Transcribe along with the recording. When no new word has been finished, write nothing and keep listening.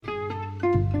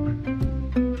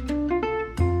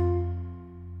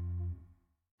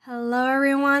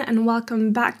everyone, and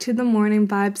welcome back to the Morning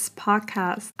Vibes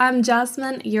podcast. I'm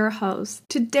Jasmine, your host.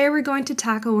 Today we're going to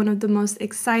tackle one of the most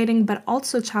exciting but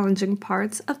also challenging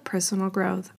parts of personal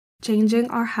growth: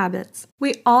 changing our habits.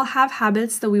 We all have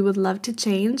habits that we would love to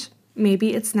change.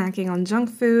 Maybe it's snacking on junk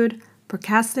food,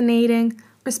 procrastinating,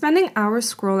 or spending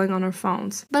hours scrolling on our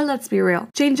phones. But let's be real,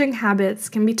 changing habits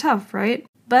can be tough, right?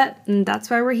 But that's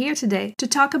why we're here today, to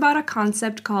talk about a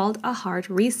concept called a hard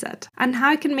reset and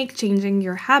how it can make changing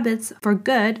your habits for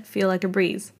good feel like a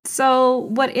breeze. So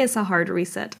what is a hard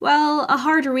reset? Well, a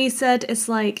hard reset is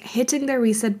like hitting the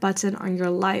reset button on your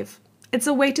life. It's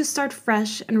a way to start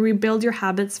fresh and rebuild your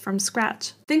habits from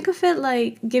scratch. Think of it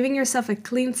like giving yourself a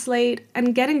clean slate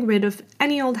and getting rid of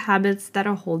any old habits that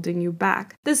are holding you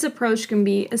back. This approach can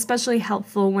be especially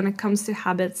helpful when it comes to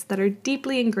habits that are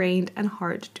deeply ingrained and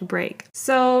hard to break.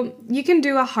 So you can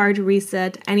do a hard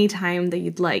reset anytime that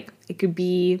you'd like. It could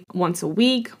be once a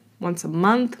week, once a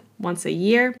month, once a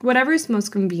year, whatever is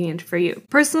most convenient for you.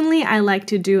 Personally, I like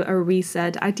to do a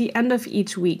reset at the end of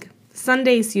each week.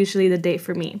 Sunday is usually the day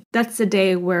for me. That's the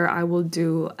day where I will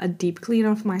do a deep clean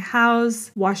of my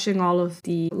house, washing all of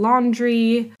the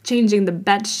laundry, changing the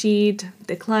bed sheet,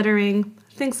 decluttering,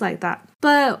 things like that.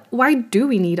 But why do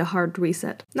we need a hard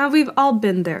reset? Now, we've all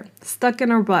been there, stuck in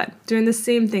our butt, doing the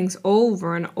same things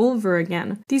over and over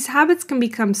again. These habits can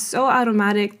become so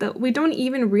automatic that we don't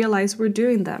even realize we're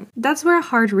doing them. That's where a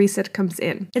hard reset comes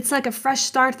in. It's like a fresh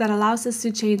start that allows us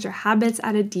to change our habits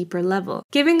at a deeper level,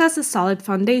 giving us a solid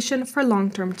foundation for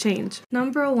long-term change.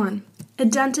 Number 1.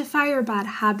 Identify your bad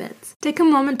habits. Take a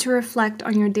moment to reflect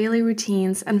on your daily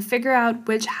routines and figure out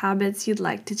which habits you'd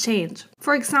like to change.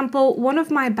 For example, one of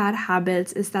my bad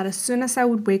habits is that as soon as I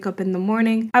would wake up in the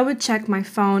morning, I would check my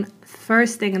phone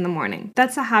first thing in the morning.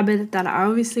 That's a habit that I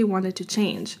obviously wanted to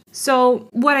change. So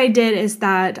what I did is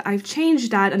that I've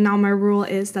changed that, and now my rule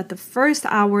is that the first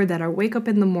hour that I wake up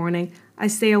in the morning, I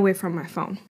stay away from my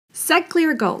phone. Set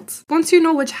clear goals. Once you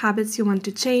know which habits you want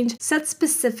to change, set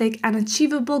specific and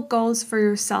achievable goals for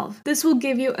yourself. This will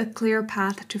give you a clear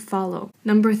path to follow.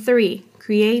 Number 3,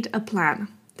 create a plan.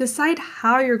 Decide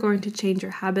how you're going to change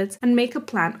your habits and make a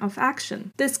plan of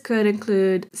action. This could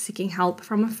include seeking help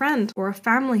from a friend or a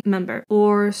family member,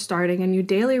 or starting a new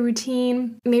daily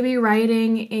routine, maybe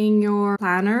writing in your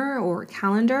planner or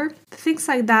calendar, things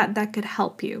like that could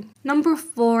help you. Number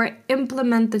 4,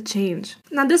 implement the change.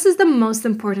 Now, this is the most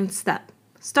important step.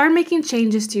 Start making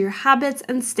changes to your habits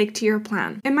and stick to your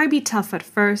plan. It might be tough at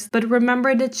first, but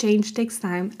remember that change takes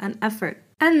time and effort.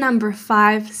 And number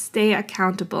 5, stay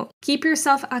accountable. Keep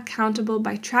yourself accountable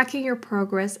by tracking your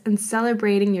progress and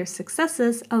celebrating your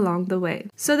successes along the way.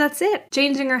 So that's it.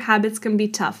 Changing our habits can be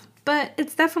tough, but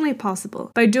it's definitely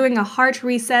possible. By doing a hard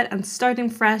reset and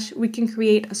starting fresh, we can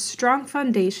create a strong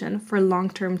foundation for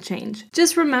long-term change.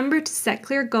 Just remember to set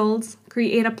clear goals,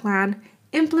 create a plan,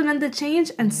 implement the change,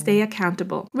 and stay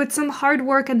accountable. With some hard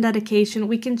work and dedication,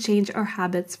 we can change our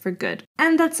habits for good.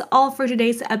 And that's all for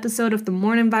today's episode of the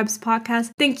Morning Vibes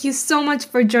podcast. Thank you so much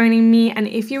for joining me. And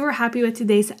if you were happy with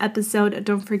today's episode,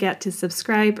 don't forget to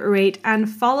subscribe, rate, and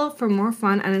follow for more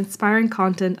fun and inspiring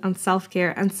content on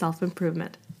self-care and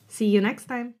self-improvement. See you next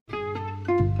time.